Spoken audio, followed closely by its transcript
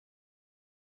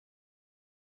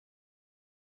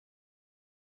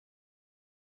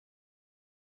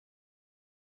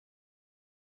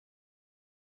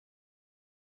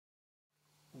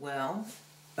Well,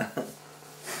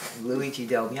 Luigi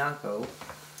Del Bianco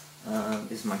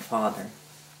is my father,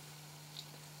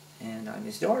 and I'm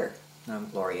his daughter.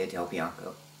 I'm Gloria Del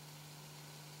Bianco.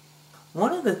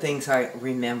 One of the things I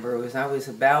remember was I was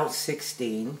about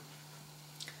 16,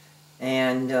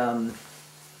 and Gus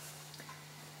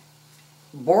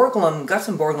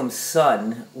and Borglum's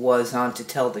son was on To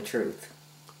Tell the Truth.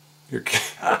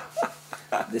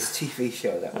 This TV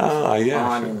show that was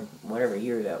on in whatever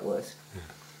year that was.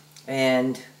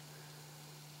 And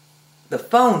the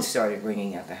phone started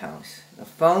ringing at the house. The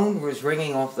phone was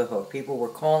ringing off the hook. People were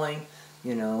calling,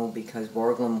 you know, because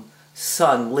Borglum's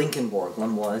son, Lincoln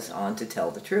Borglum, was on To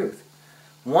Tell the Truth.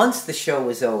 Once the show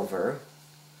was over,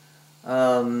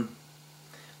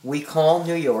 we called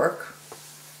New York.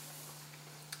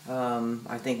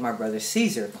 I think my brother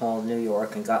Caesar called New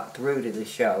York and got through to the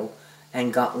show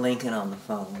and got Lincoln on the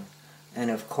phone. And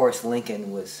of course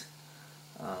Lincoln was,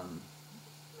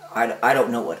 I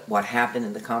don't know what happened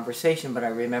in the conversation, but I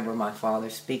remember my father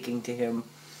speaking to him,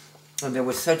 and there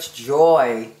was such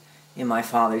joy in my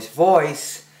father's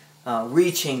voice,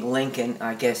 reaching Lincoln,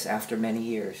 I guess, after many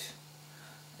years.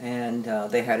 And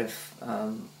they had a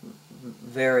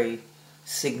very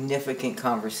significant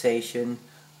conversation,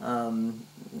 and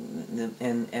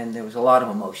there was a lot of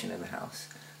emotion in the house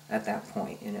at that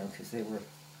point, you know, because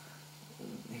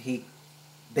he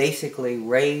basically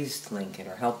raised Lincoln,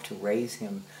 or helped to raise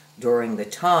him, during the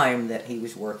time that he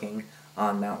was working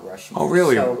on Mount Rushmore. Oh,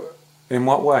 really? So, in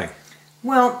what way?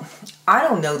 Well, I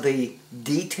don't know the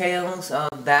details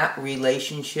of that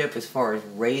relationship as far as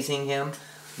raising him,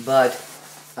 but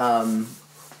I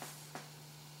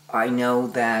know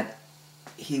that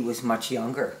he was much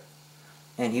younger,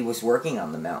 and he was working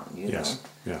on the mountain, you know.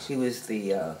 Yes. He was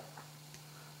the, I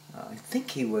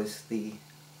think he was the,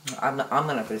 I'm not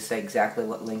going to say exactly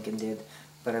what Lincoln did,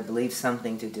 but I believe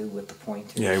something to do with the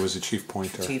pointers. Yeah, he was a chief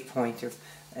pointer. Chief pointer.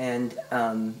 And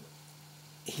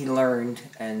he learned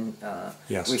and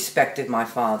respected my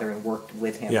father and worked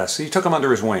with him. Yes, he took him under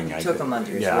his wing. He took him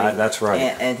under his wing. Yeah, that's right.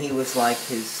 And he was like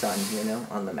his son, you know,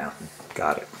 on the mountain.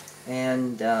 Got it.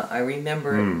 And I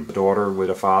remember... A daughter with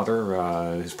a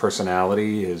father, his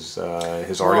personality, his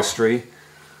artistry.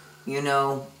 You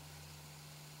know...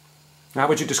 How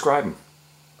would you describe him?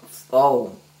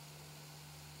 Oh...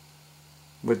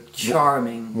 With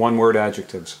charming. One-word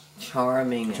adjectives.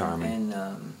 Charming.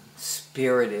 And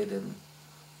spirited and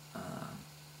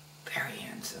very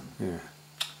handsome. Yeah.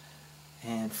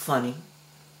 And funny.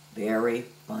 Very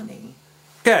funny.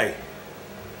 Okay.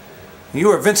 You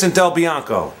are Vincent Del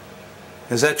Bianco.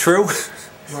 Is that true?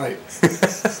 Right.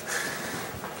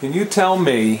 Can you tell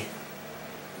me,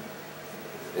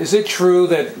 is it true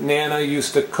that Nana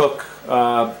used to cook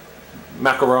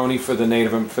macaroni for the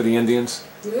Indians?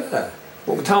 Yeah.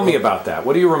 Well, tell me about that.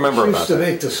 What do you remember about that? She used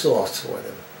to make the sauce for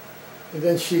them. And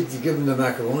then she'd give them the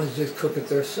macaroni and they'd cook it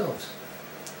themselves.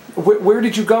 Where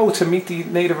did you go to meet the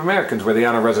Native Americans? Were they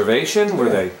on a reservation? Were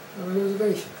they on a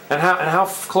reservation? And how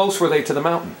close were they to the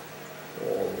mountain?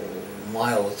 Oh, a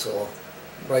mile or so.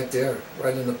 Right there,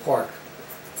 right in the park.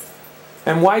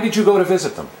 And why did you go to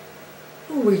visit them?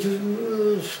 Oh,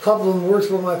 a couple of them worked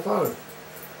with my father.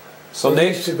 So they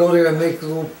used to go there and make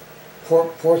little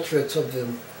portraits of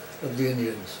them, of the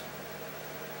Indians.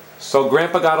 So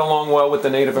Grandpa got along well with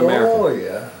the Native Americans? Oh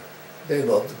yeah, they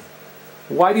loved him.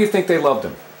 Why do you think they loved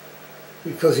him?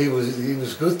 Because he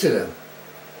was good to them.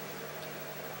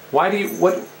 Why do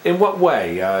you, in what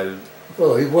way?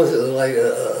 Well, he wasn't like,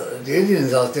 the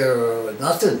Indians out there are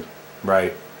nothing.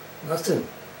 Right. Nothing.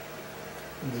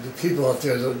 The people out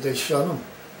there, they shun him.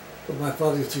 But my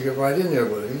father used to get right in there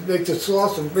with him. He'd make the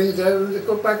sauce and bring it to them and they'd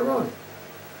cook macaroni.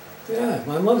 Yeah,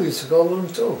 my mother used to go with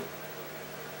him too.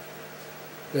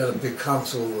 They had a big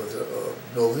council with a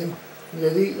building.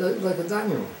 They'd eat like a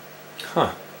dining room.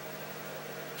 Huh.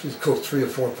 She'd cook 3 or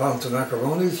 4 pounds of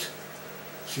macaronis.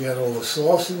 She had all the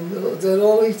sauce and they'd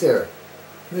all eat there.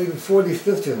 Maybe 40,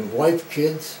 50 of them, wife,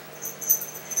 kids.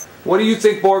 What do you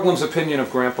think Borglum's opinion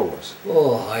of Grandpa was?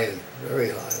 Oh, high, very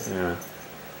high. Yeah.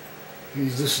 He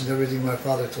listened to everything my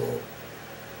father told.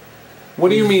 What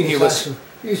do you mean he listened?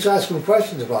 He used to ask him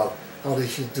questions about how they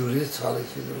should do this, how they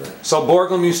should do that. So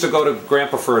Borglum used to go to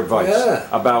Grandpa for advice? Yeah.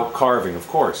 About carving, of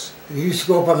course. He used to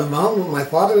go up on the mountain with my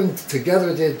father and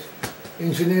together they'd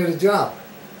engineer the job.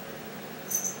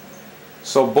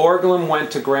 So Borglum went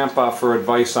to Grandpa for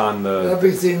advice on the...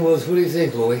 Everything was, what do you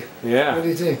think, Louis? Yeah. What do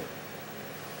you think?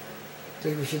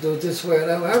 Think we should do it this way or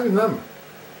that way? I remember.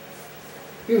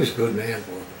 He was a good man,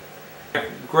 Borglum.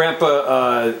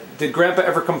 Grandpa, did Grandpa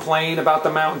ever complain about the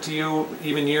mountain to you,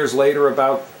 even years later,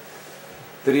 about...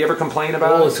 Did he ever complain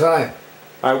about it? All the time.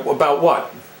 About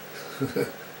what?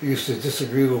 he used to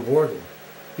disagree with Borglum.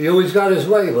 He always got his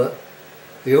way, but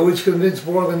he always convinced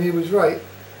Borglum he was right.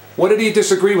 What did he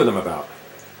disagree with him about?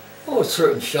 Oh,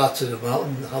 certain shots of the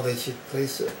mountain, how they should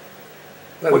place it.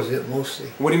 That was it mostly.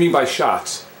 What do you mean by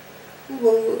shots?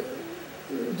 Well,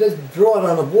 they draw it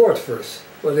on a board first,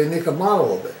 or they make a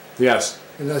model of it. Yes.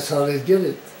 And that's how they get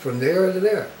it, from there to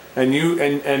there. And you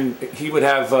and he would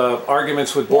have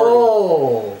arguments with Borglum?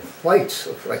 Oh, fights,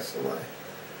 oh Christ alive.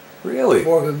 Really?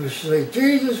 Borglum would say,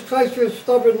 Jesus Christ, you're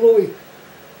stubborn, Louis.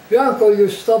 Bianco, you're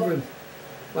stubborn.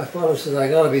 My father said, I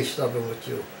gotta be stubborn with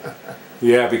you.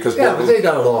 Yeah, because yeah, Borglum, but they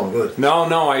got along good. No,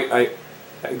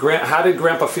 how did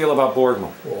Grandpa feel about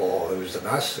Borglum? Oh, he was the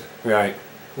master. Right.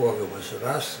 Borglum was the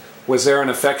master. Was there an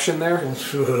affection there?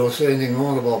 Don't say anything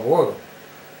wrong about Borglum.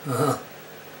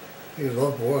 He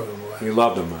loved Borglum. He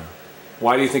loved him.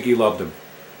 Why do you think he loved him?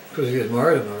 Because he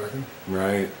admired him, I reckon.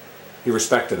 Right. He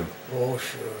respected him. Oh,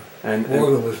 sure. And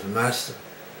Borglum was the master.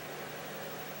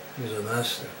 He was a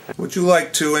master. Would you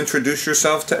like to introduce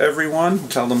yourself to everyone?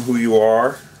 Tell them who you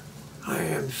are. I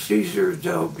am Caesar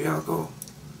Del Bianco.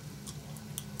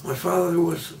 My father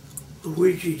was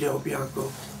Luigi Del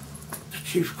Bianco, the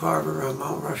chief carver on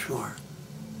Mount Rushmore.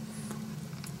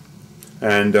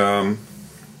 And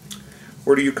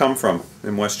where do you come from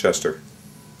in Westchester?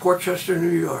 Portchester, New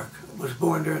York. Was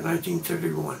born there in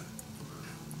 1931.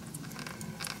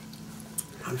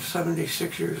 I'm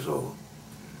 76 years old.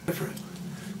 Different.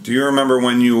 Do you remember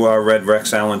when you read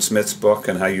Rex Allen Smith's book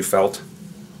and how you felt?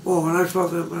 Well, when I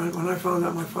found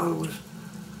out my father was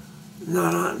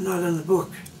not in the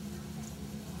book,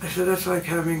 I said that's like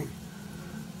having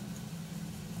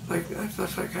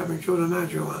Joe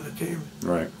DiMaggio on the team.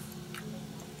 Right.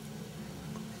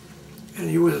 And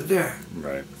he wasn't there.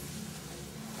 Right.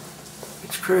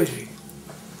 It's crazy.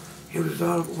 He was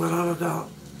without a doubt,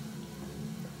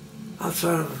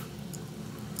 outside of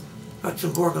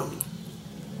Hudson Borglum,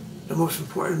 the most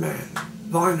important man,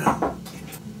 bar none.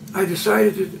 I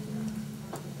decided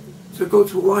to go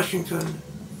to Washington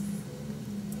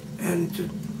and to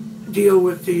deal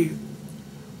with the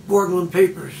Borglum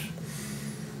papers.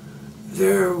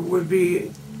 There would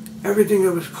be everything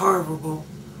that was carvable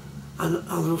on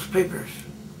those papers.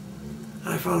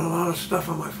 And I found a lot of stuff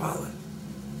on my father.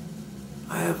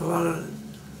 I have a lot of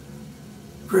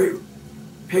great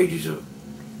pages of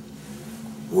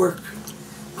work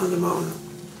on the mountain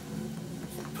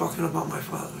talking about my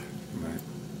father. Right.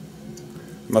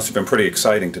 It must have been pretty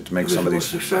exciting to make some of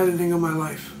these. It was the most exciting thing of my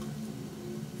life.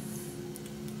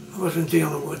 I wasn't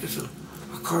dealing with just a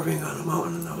carving on a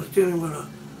mountain. I was dealing with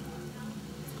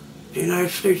the United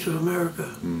States of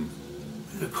America and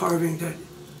the carving that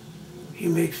he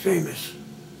made famous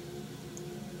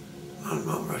on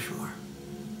Mount Rushmore.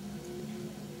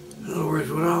 In other words,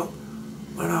 without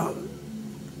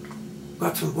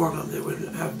Hudson Borglum, there would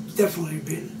have definitely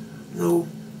been no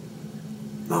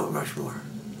Mount Rushmore.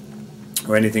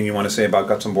 Or anything you want to say about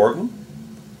Hudson Borglum?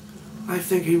 I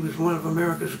think he was one of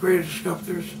America's greatest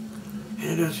sculptors,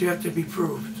 and it has yet to be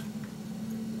proved.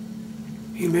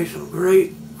 He made some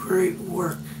great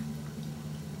work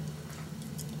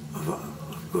of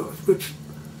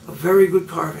very good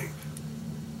carving.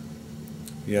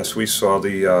 Yes, we saw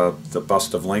the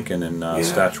bust of Lincoln in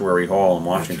Statuary Hall in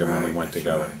Washington when we went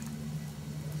together. Right.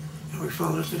 And we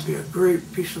found this to be a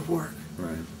great piece of work.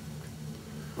 Right.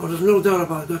 Well, there's no doubt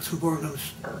about Hudson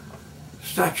Borglum's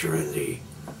stature in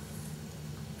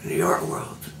the art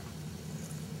world.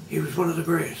 He was one of the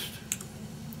greatest,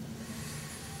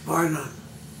 bar none.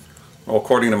 Well,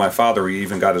 according to my father, he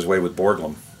even got his way with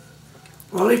Borglum.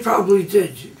 Well, he probably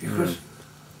did, because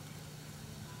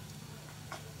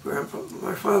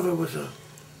my father was a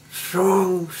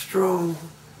strong-willed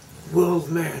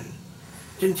man.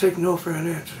 Didn't take no for an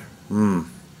answer.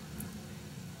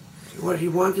 What he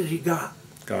wanted, he got.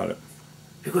 Got it.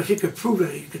 Because he could prove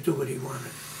that he could do what he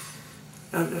wanted.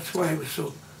 And that's why he was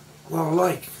so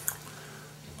well-liked.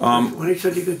 When he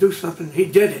said he could do something, he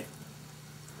did it.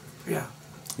 Yeah.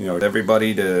 You know,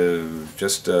 everybody to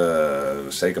just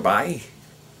say goodbye.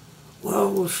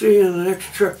 Well, we'll see you in the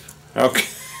next trip. Okay.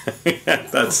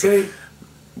 That's okay.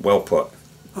 Well put.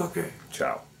 Okay.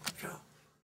 Ciao.